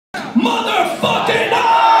motherfucking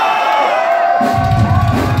up!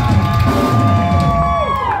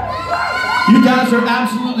 You guys are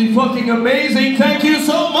absolutely fucking amazing. Thank you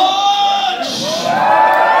so much!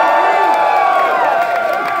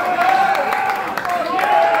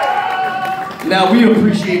 Now, we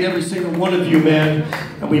appreciate every single one of you, man.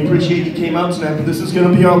 And we appreciate you came out tonight, but this is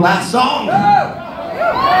gonna be our last song. I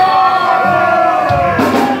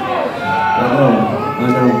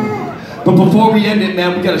know. But before we end it,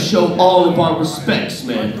 man, we gotta show all of our respects,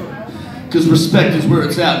 man. Because respect is where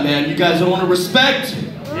it's at, man. You guys don't want to respect?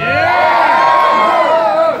 Yeah!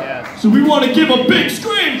 So we want to give a big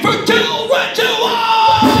scream for Kill Ritual!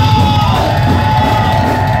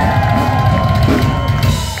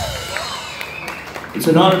 It's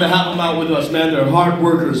an honor to have them out with us, man. They're hard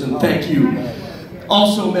workers, and thank you.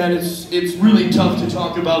 Also, man, it's really tough to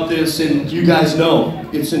talk about this, and you guys know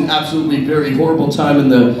it's an absolutely very horrible time in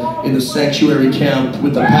the sanctuary camp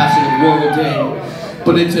with the passing of Royal Dane.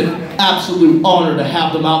 But it's an absolute honor to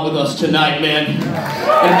have them out with us tonight, man. And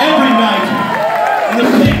every night, and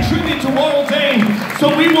they're paying tribute to Royal Dane, so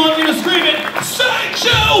we want you to scream it,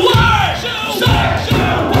 Sanctuary!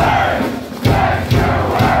 Sanctuary!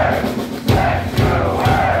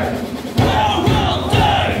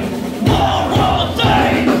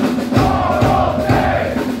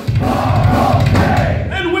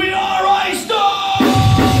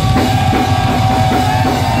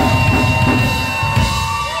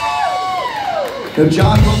 Now,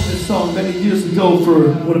 John wrote this song many years ago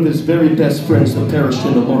for one of his very best friends that perished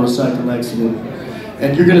in a motorcycle accident.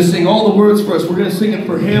 And you're going to sing all the words for us. We're going to sing it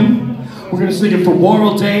for him, we're going to sing it for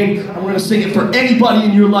Royal Dane, and we're going to sing it for anybody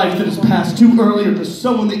in your life that has passed too early or just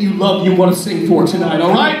someone that you love you want to sing for tonight,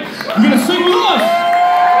 all right? You're going to sing with us!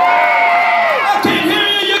 I can't hear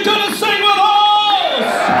you, you're going to sing with us!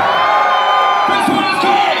 This one is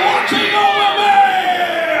called Watching Over Me!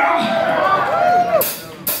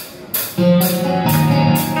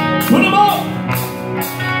 Put them up!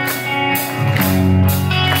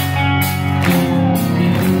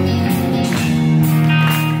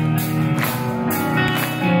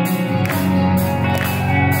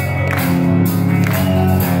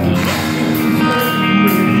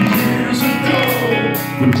 Years ago,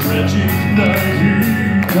 when tragic night he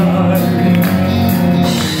died,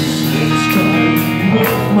 it's time of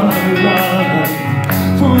my life.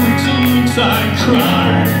 For weeks and weeks I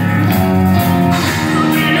cried.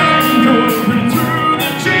 Going through the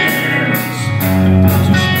tears, and I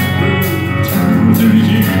just moved through the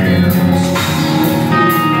years.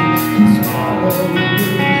 He's always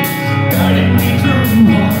guiding me through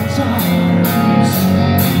hard times.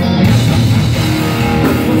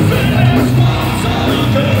 The feelings once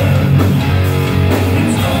again,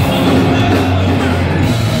 it's all about me.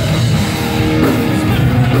 His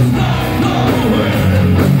spirit's not nowhere.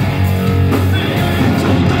 The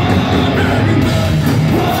angel guiding me.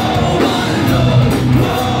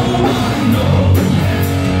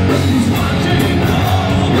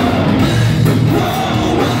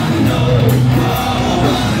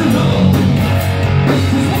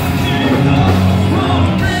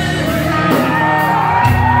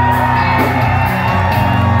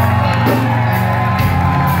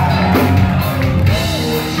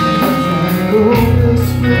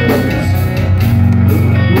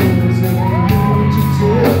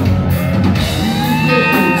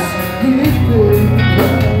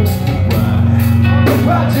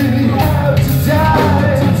 Why did he have to die?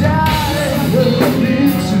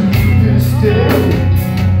 Into this day,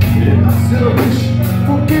 in the silver